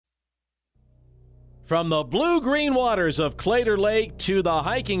From the blue-green waters of Claytor Lake to the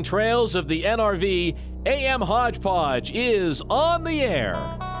hiking trails of the NRV, AM Hodgepodge is on the air.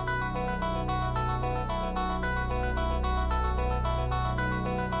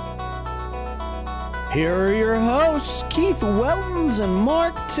 Here are your hosts, Keith Weltons and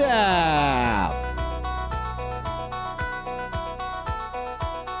Mark Tapp.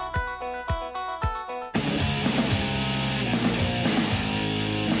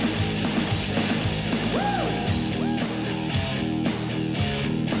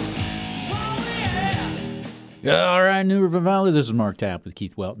 All right, New River Valley, this is Mark Tapp with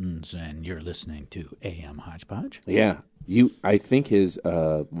Keith Weltons, and you're listening to AM Hodgepodge. Yeah, I think his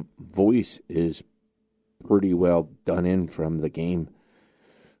voice is pretty well done in from the game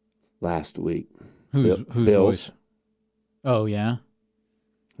last week. Whose Bills. voice? Oh, yeah?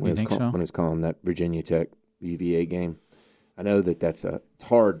 You think so? When it's calling that Virginia Tech UVA game. I know that's it's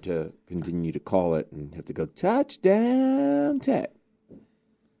hard to continue to call it and have to go touchdown Tech.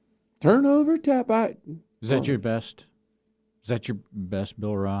 Turnover Tech. Is that your best? Is that your best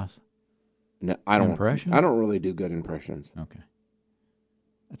Bill Roth? No, I don't. Impression? I don't really do good impressions. Okay,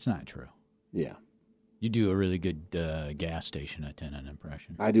 that's not true. Yeah, you do a really good gas station attendant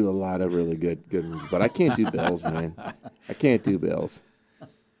impression. I do a lot of really good ones, but I can't do Bills, man. I can't do Bills.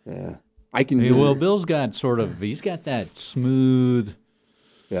 Yeah, I can. Well, Bill's got he's got that smooth.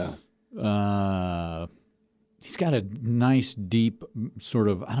 Yeah. He's got a nice, deep sort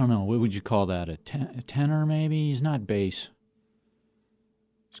of, I don't know, what would you call that, a tenor maybe? He's not bass.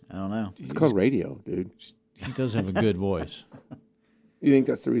 I don't know. It's called radio, dude. He does have a good voice. You think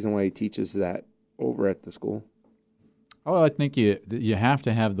that's the reason why he teaches that over at the school? Oh, I think you have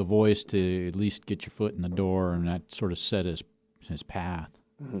to have the voice to at least get your foot in the door, and that sort of set his path.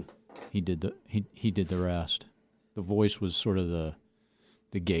 Mm-hmm. He did the rest. The voice was sort of the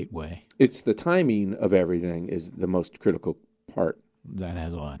gateway. It's the timing of everything is the most critical part. That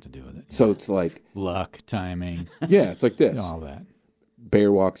has a lot to do with it. So it's like luck, timing. Yeah, it's like this. All that.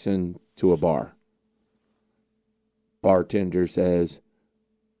 Bear walks into a bar. Bartender says,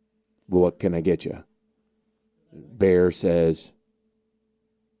 "Well, what can I get you?" Bear says,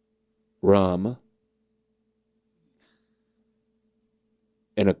 "Rum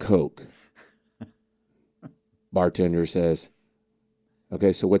and a Coke." Bartender says,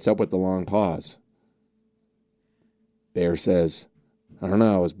 "Okay, so what's up with the long pause?" Bear says, "I don't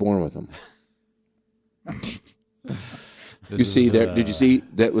know. I was born with them." You see there? Did you see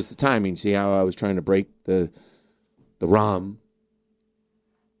that was the timing? See how I was trying to break the rum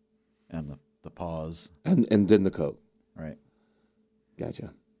and the pause and then the Coke. Right.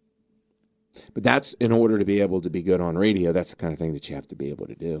 Gotcha. But that's in order to be able to be good on radio. That's the kind of thing that you have to be able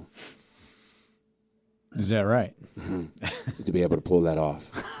to do. Is that right? Mm-hmm. To be able to pull that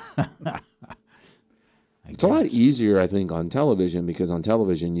off. It's a lot easier, I think, on television because on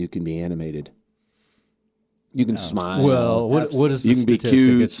television you can be animated. You can smile. Well, what is the you can be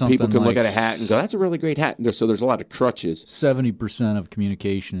statistic? cute. People can look at a hat and go, "That's a really great hat." So there's a lot of crutches. 70% of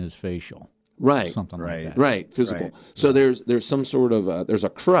communication is facial. Right. Something like that. Right. Physical. Right. So there's some sort of there's a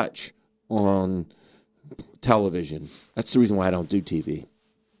crutch on television. That's the reason why I don't do TV.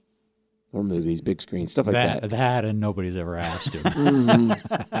 Or movies, big screen, stuff like that. That and nobody's ever asked him.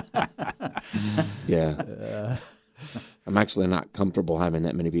 Mm-hmm. Yeah. I'm actually not comfortable having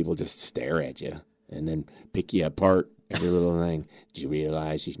that many people just stare at you and then pick you apart, every little thing. Did you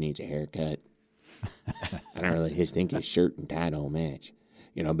realize he needs a haircut? I don't really just think his shirt and tie don't match.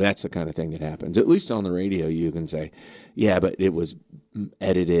 But that's the kind of thing that happens. At least on the radio you can say, yeah, but it was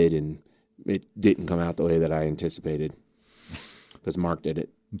edited and it didn't come out the way that I anticipated because Mark did it.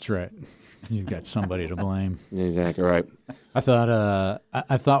 That's right. You've got somebody to blame. Exactly right. I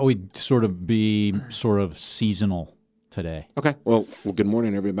thought we'd sort of be seasonal today. Okay. Well, good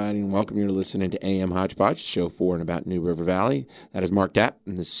morning, everybody, and welcome. You're listening to AM Hodgepodge, show for and about New River Valley. That is Mark Tapp,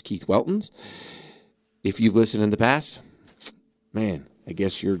 and this is Keith Weltons. If you've listened in the past, man, I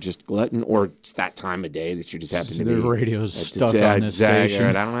guess you're just glutton, or it's that time of day that you just happen to be. The radio's stuck on this station.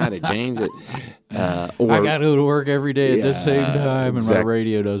 Right. I don't know how to change it. I got to go to work every day at the same time, and my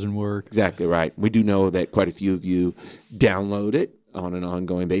radio doesn't work. Exactly right. We do know that quite a few of you download it on an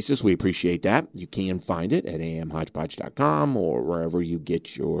ongoing basis. We appreciate that. You can find it at amhodgepodge.com or wherever you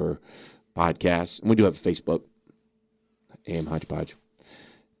get your podcasts. And we do have a Facebook, AM Hodgepodge.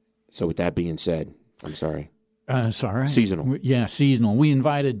 So with that being said, I'm sorry. Sorry. Seasonal. Yeah, seasonal. We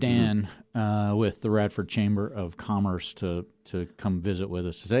invited Dan with the Radford Chamber of Commerce to come visit with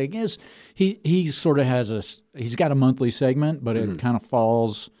us today. I guess he sort of he's got a monthly segment, but it kind of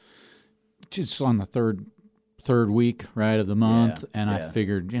falls just on the third third week, right, of the month, and I yeah.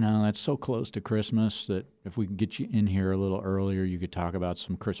 figured, that's so close to Christmas that if we could get you in here a little earlier, you could talk about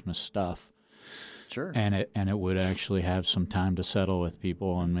some Christmas stuff. Sure. And it would actually have some time to settle with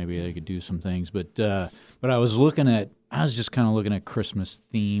people, and maybe they could do some things. But I was just kind of looking at Christmas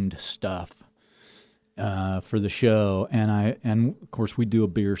themed stuff for the show, and of course we do a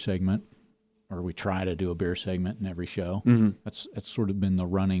beer segment, or we try to do a beer segment in every show. Mm-hmm. That's sort of been the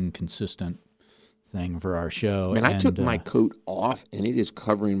running consistent thing for our show. Man, I took my coat off, and it is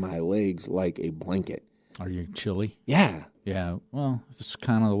covering my legs like a blanket. Are you chilly? Yeah. Yeah, well, it's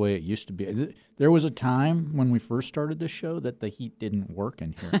kind of the way it used to be. There was a time when we first started this show that the heat didn't work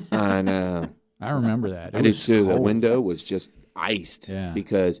in here. I know. I remember that. I did too. The window was just iced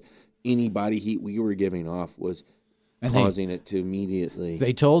because any body heat we were giving off was causing it to immediately.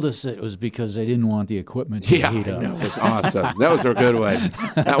 They told us it was because they didn't want the equipment to heat up. Yeah, it was awesome. That was a good one.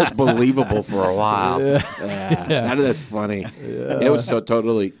 That was believable for a while. Yeah. That's funny. Yeah. It was so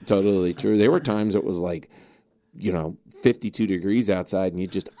totally true. There were times it was like, 52 degrees outside, and you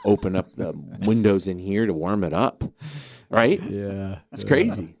just open up the windows in here to warm it up, right? Yeah, it's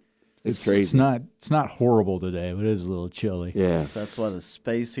crazy. It's crazy. It's not horrible today, but it is a little chilly. Yeah, so that's why the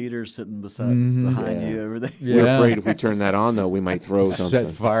space heater's sitting behind you over there. Yeah. We're afraid if we turn that on, though, we might throw something.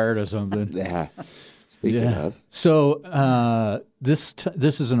 Set fire to something. Yeah. Speaking of, so this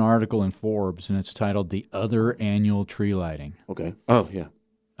is an article in Forbes, and it's titled "The Other Annual Tree Lighting." Okay. Oh yeah.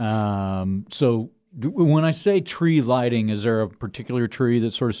 So. When I say tree lighting, is there a particular tree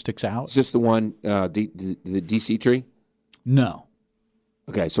that sort of sticks out? Is this the one, the DC tree? No.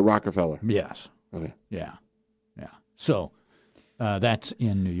 Okay, so Rockefeller. Yes. Okay. Yeah. So that's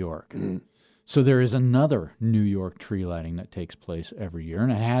in New York. Mm-hmm. So there is another New York tree lighting that takes place every year,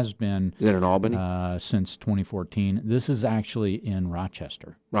 and it has been. Is it in Albany? Since 2014. This is actually in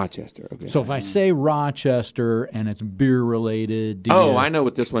Rochester. Rochester, okay. So if I say Rochester and it's beer related, I know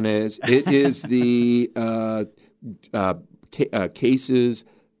what this one is. It is the cases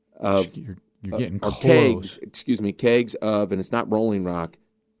of you're getting close. Kegs. Excuse me, kegs of, and it's not Rolling Rock,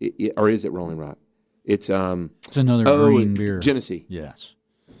 or is it Rolling Rock? It's another green beer. Genesee. Yes.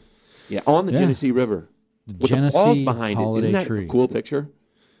 Yeah, on the Genesee River. With the falls behind it. Isn't that tree. a cool picture? Do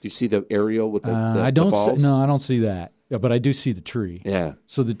you see the aerial with the I don't falls? No, I don't see that. Yeah, but I do see the tree. Yeah.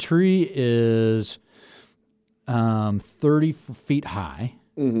 So the tree is 30 feet high,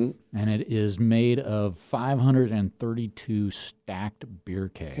 and it is made of 532 stacked beer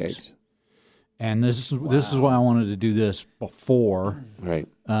kegs. And this is why I wanted to do this before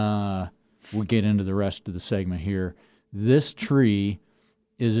we get into the rest of the segment here. This tree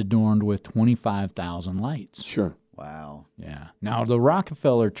is adorned with 25,000 lights. Sure. Wow. Yeah. Now the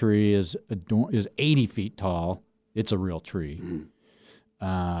Rockefeller tree is 80 feet tall. It's a real tree,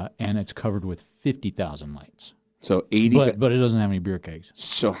 and it's covered with 50,000 lights. So 80. But it doesn't have any beer kegs.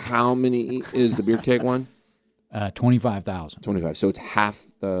 So how many is the beer keg one? 25,000. 25. So it's half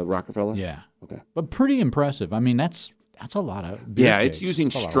the Rockefeller. Yeah. Okay. But pretty impressive. I mean, that's a lot of beer kegs. It's using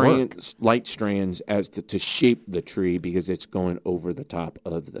light strands as to shape the tree because it's going over the top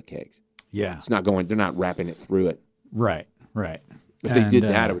of the kegs. Yeah. It's not going. They're not wrapping it through it. Right. If they did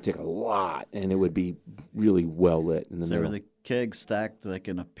that, it would take a lot, and it would be really well lit in the middle. Were the kegs stacked like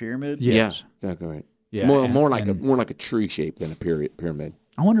in a pyramid? Yes. Yeah, exactly right. Yeah, more like a tree shape than a pyramid.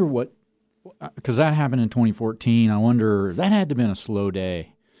 I wonder what, because that happened in 2014. I wonder, that had to have been a slow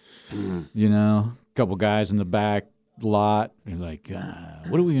day. A couple guys in the back lot. You're like,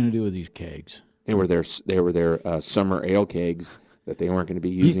 what are we going to do with these kegs? They were their summer ale kegs that they weren't going to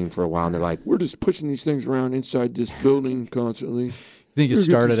be using for a while, and they're like, we're just pushing these things around inside this building constantly. I think it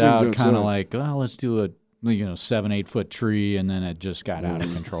started out kind of like, well, let's do a 7-8 foot tree, and then it just got out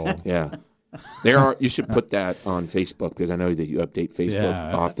of control. Yeah. You should put that on Facebook because I know that you update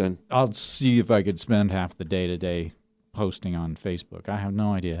Facebook often. I'll see if I could spend half the day posting on Facebook. I have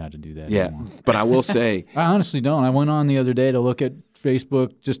no idea how to do that anymore. But I will say, I honestly don't. I went on the other day to look at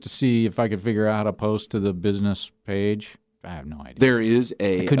Facebook just to see if I could figure out how to post to the business page. I have no idea. There is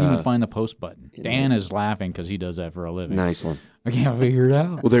I couldn't even find the post button. Dan is laughing because he does that for a living. Nice one. I can't figure it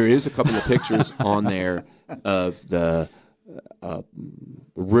out. Well, there is a couple of pictures on there of the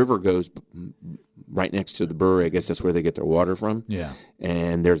river goes right next to the brewery. I guess that's where they get their water from. Yeah.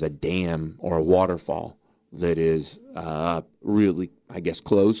 And there's a dam or a waterfall that is really, I guess,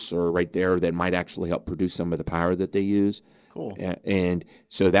 close or right there that might actually help produce some of the power that they use. Cool. And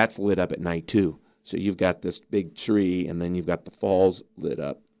so that's lit up at night, too. So you've got this big tree, and then you've got the falls lit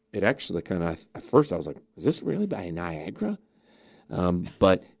up. It actually kind of, at first I was like, is this really by Niagara?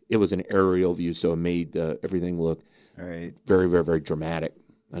 But it was an aerial view, so it made everything look very, very, very dramatic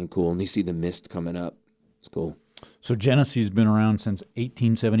and cool. And you see the mist coming up It's cool. So Genesee's been around since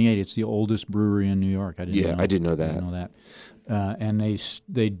 1878. It's the oldest brewery in New York. I didn't know that. I didn't know that. And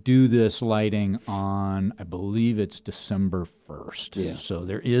they do this lighting on, I believe it's December 1st. Yeah. So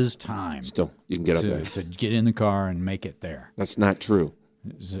there is time. Still, you can get up there. To get in the car and make it there. That's not true.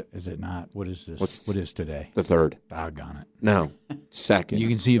 Is it not? What is this? What is today? The 3rd. Doggone it. No, 2nd. You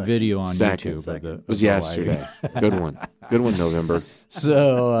can see a video on YouTube. It was yesterday. Good one. Good one, November.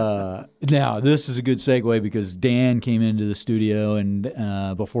 So now this is a good segue because Dan came into the studio, and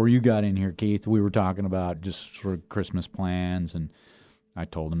before you got in here, Keith, we were talking about just sort of Christmas plans, and I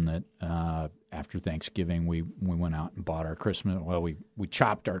told him that after Thanksgiving we went out and bought our Christmas. Well, we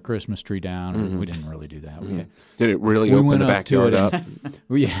chopped our Christmas tree down. Mm-hmm. We didn't really do that. Did it really open the backyard up?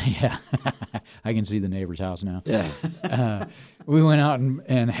 Yeah. I can see the neighbor's house now. Yeah. We went out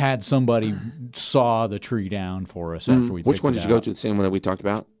and had somebody saw the tree down for us after we. Which one did you go to? The same one that we talked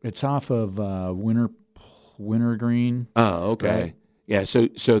about? It's off of Wintergreen. Oh, okay. Right? Yeah.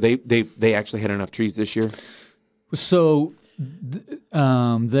 So they actually had enough trees this year. So.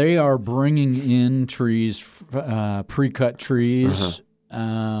 They are bringing in trees, pre-cut trees,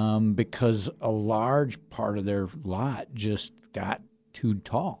 because a large part of their lot just got too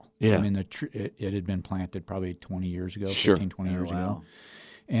tall. Yeah. I mean, it had been planted probably 20 years ago, sure. 15, 20 years ago.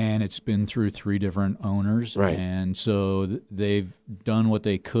 And it's been through 3 different owners. Right. And so they've done what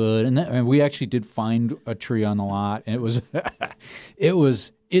they could. And we actually did find a tree on the lot. And it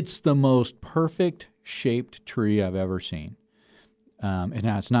was it's the most perfect shaped tree I've ever seen. And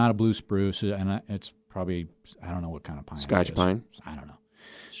now it's not a blue spruce, and it's probably, I don't know what kind of pine. Scotch pine? I don't know.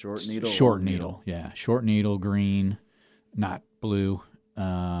 Short needle. Short needle, yeah. Short needle, green, not blue.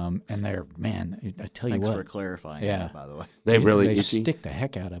 And they're, man, I tell you what. Thanks for clarifying that, by the way. They stick the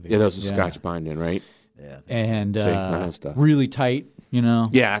heck out of it. Yeah, those are Scotch pine then, right? Yeah. And stuff. really tight, you know?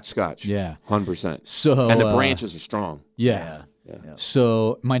 Yeah, it's Scotch. Yeah. 100%. So, and the branches are strong. Yeah.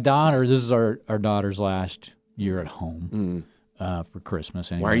 So my daughter, this is our daughter's last year at home. For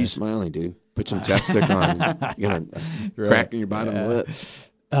Christmas. Anyways. Why are you smiling, dude? Put some chapstick on. You're going to crack in your bottom lip.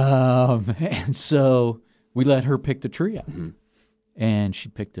 And so we let her pick the tree out. And she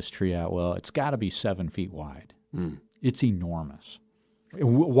picked this tree out. Well, it's got to be 7 feet wide. It's enormous.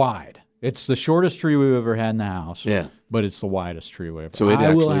 Wide. It's the shortest tree we've ever had in the house. Yeah. But it's the widest tree we've ever had. So it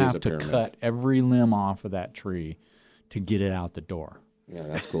I will actually is have a to pyramid. cut every limb off of that tree to get it out the door. Yeah,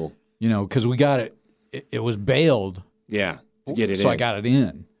 that's cool. You know, because we got it. It was baled. Yeah. To get it so in. I got it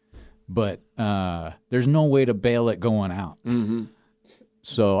in, but there's no way to bale it going out.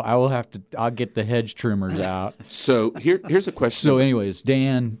 So I'll get the hedge trimmers out. So here's a question. So anyways,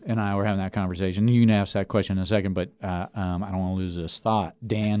 Dan and I were having that conversation. You can ask that question in a second, but I don't want to lose this thought.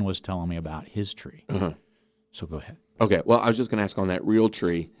 Dan was telling me about his tree. So go ahead. Okay, well, I was just going to ask on that real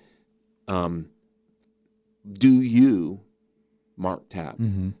tree, do you, Mark Tapp,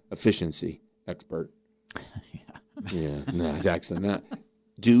 efficiency expert? Yeah, no, it's actually not.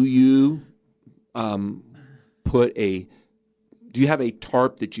 Do you do you have a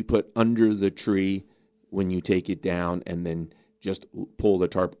tarp that you put under the tree when you take it down and then just pull the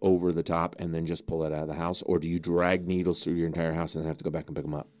tarp over the top and then just pull it out of the house? Or do you drag needles through your entire house and have to go back and pick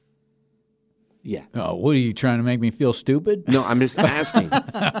them up? Yeah. Oh, what are you trying to make me feel stupid? No, I'm just asking.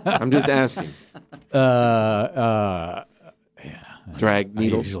 Yeah. Drag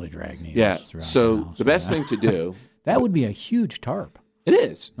needles? I usually drag needles. Yeah. throughout So the house. the best thing to do. That would be a huge tarp. It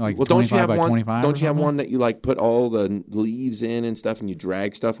is. Like well, don't you 25 have by one? 25 Don't you have or one that you like put all the leaves in and stuff, and you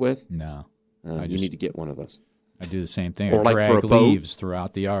drag stuff with? No. You need to get one of those I do the same thing. Or I like drag for a boat? leaves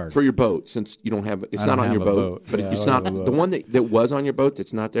throughout the yard. for your boat. Since you don't have, it's I not don't on your have a boat, boat. but Yeah, it's I not don't have a the boat. one that was on your boat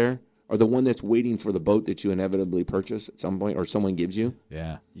that's not there, or the one that's waiting for the boat that you inevitably purchase at some point, or someone gives you.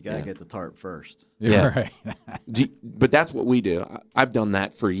 Yeah. You got to get the tarp first. Yeah. Right. But that's what we do. I've done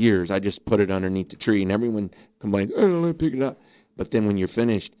that for years. I just put it underneath the tree, and everyone complains, "Oh, let me pick it up." But then when you're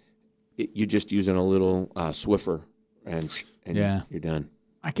finished, you're just using a little Swiffer, and Yeah. you're done.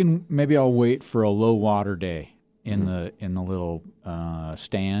 Maybe I'll wait for a low water day in the little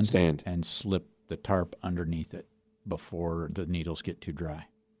stand and slip the tarp underneath it before the needles get too dry.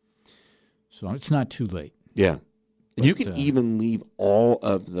 So it's not too late. Yeah. And you can even leave all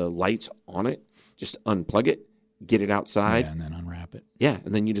of the lights on it, just unplug it, get it outside. Yeah, and then unwrap it. Yeah,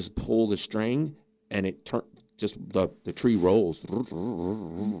 and then you just pull the string, and it just the tree rolls.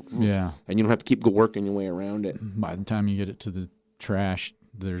 Yeah. And you don't have to keep working your way around it. By the time you get it to the trash,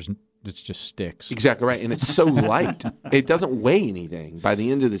 it's just sticks. Exactly right, and it's so light. It doesn't weigh anything. By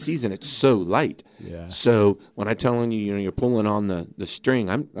the end of the season, it's so light. Yeah. So when I'm telling you, you're pulling on the string,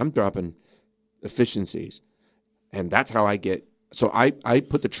 I'm dropping efficiencies, and that's how I get. So I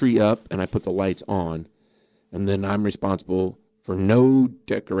put the tree up and I put the lights on, and then I'm responsible for no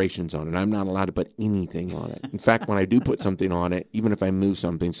decorations on it. I'm not allowed to put anything on it. In fact, when I do put something on it, even if I move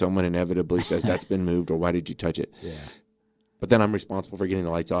something, someone inevitably says that's been moved or why did you touch it? Yeah. But then I'm responsible for getting the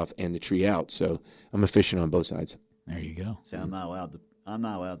lights off and the tree out. So I'm efficient on both sides. There you go. See, I'm not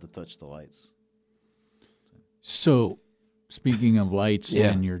allowed to touch the lights. So, speaking of lights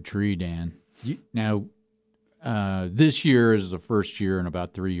Yeah. and your tree, Dan, now this year is the first year in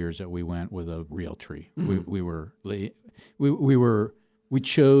about 3 years that we went with a real tree. We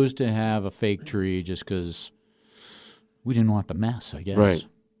chose to have a fake tree just because we didn't want the mess, I guess. Right.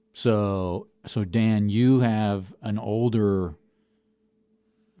 So Dan, you have an older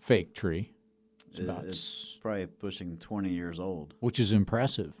fake tree. It's probably pushing 20 years old. Which is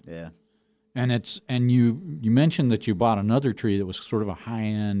impressive. Yeah. And you mentioned that you bought another tree that was sort of a high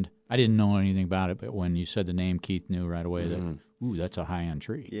end. I didn't know anything about it, but when you said the name, Keith knew right away that that's a high end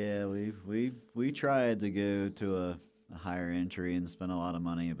tree. Yeah, we tried to go to a higher end tree and spend a lot of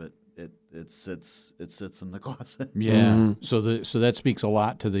money, but it sits in the closet. Yeah. So that speaks a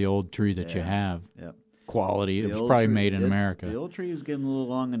lot to the old tree that you have. Yep. Quality. It was probably made in America. The old tree is getting a little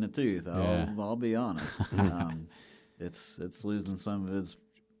long in the tooth. Yeah. I'll be honest. It's losing some of its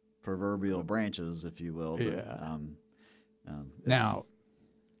proverbial branches, if you will. But, Yeah. Now,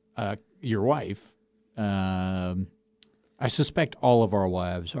 your wife, I suspect all of our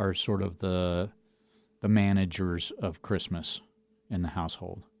wives are sort of the managers of Christmas in the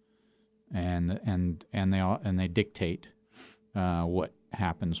household, and they dictate what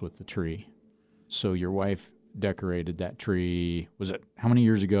happens with the tree. So your wife decorated that tree. Was it how many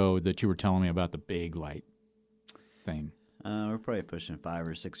years ago that you were telling me about the big light thing? We're probably pushing 5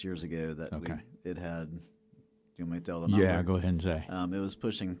 or 6 years ago that it had. You want me to tell the Yeah, number? go ahead and say. It was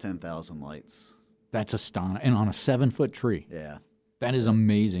pushing 10,000 lights. That's astonishing. And on a 7-foot tree. Yeah. That is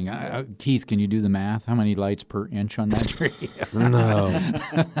amazing. Keith, can you do the math? How many lights per inch on that tree?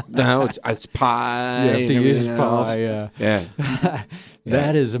 No, it's pie. You have to and use everything else. pie. Yeah.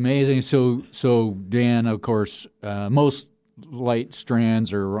 That is amazing. So Dan, of course, most light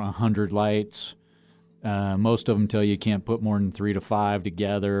strands are 100 lights. Most of them tell you can't put more than 3 to 5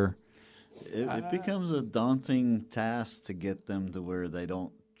 together. It becomes a daunting task to get them to where they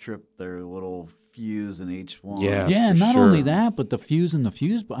don't trip their little fuse in each one. Yeah, for not sure. only that, but the fuse and the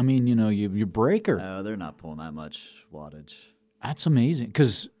fuse. I mean, your breaker. No, they're not pulling that much wattage. That's amazing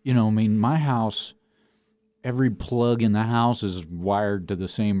because, my house, every plug in the house is wired to the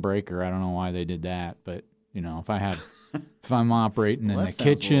same breaker. I don't know why they did that, but, if I'm operating in the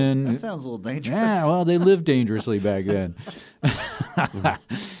kitchen. That sounds a little dangerous. Yeah, well, they lived dangerously back then.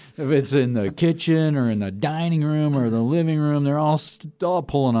 If it's in the kitchen or in the dining room or the living room, they're all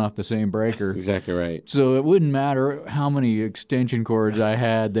pulling off the same breaker. Exactly right. So it wouldn't matter how many extension cords I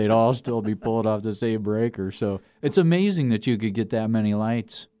had, they'd all still be pulling off the same breaker. So it's amazing that you could get that many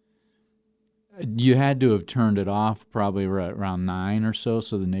lights. You had to have turned it off probably around 9 or so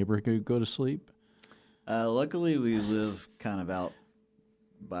the neighbor could go to sleep. Luckily, we live kind of out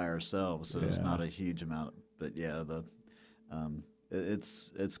by ourselves, so it's not a huge amount. But yeah,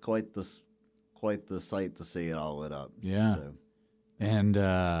 it's quite the sight to see it all lit up. Yeah. So. And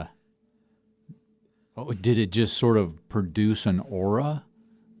did it just sort of produce an aura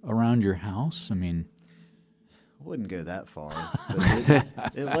around your house? I mean, I wouldn't go that far, but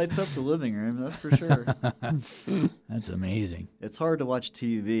it lights up the living room, that's for sure. That's amazing. It's hard to watch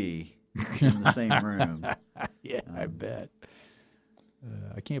TV in the same room. Yeah, I bet.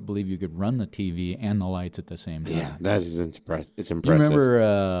 I can't believe you could run the TV and the lights at the same time. Yeah, that is impressive. It's You impressive.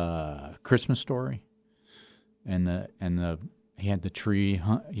 remember Christmas Story? And he had the tree,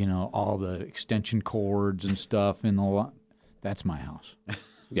 all the extension cords and stuff in the lot. That's my house.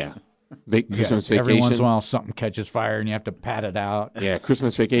 Yeah. Christmas Vacation. Every once in a while, something catches fire and you have to pat it out. Yeah,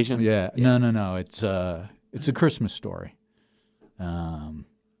 Christmas Vacation. Yeah. No. It's a Christmas Story.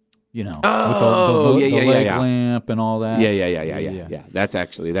 With the leg lamp and all that. Yeah.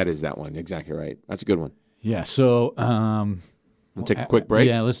 That is that one. Exactly right. That's a good one. Yeah. So We'll take a quick break.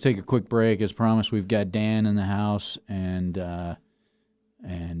 Yeah, let's take a quick break. As promised, we've got Dan in the house, and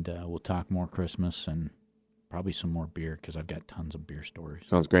we'll talk more Christmas and probably some more beer because I've got tons of beer stories.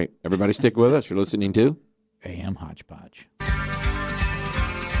 Sounds great. Everybody stick with us. You're listening to AM Hodgepodge.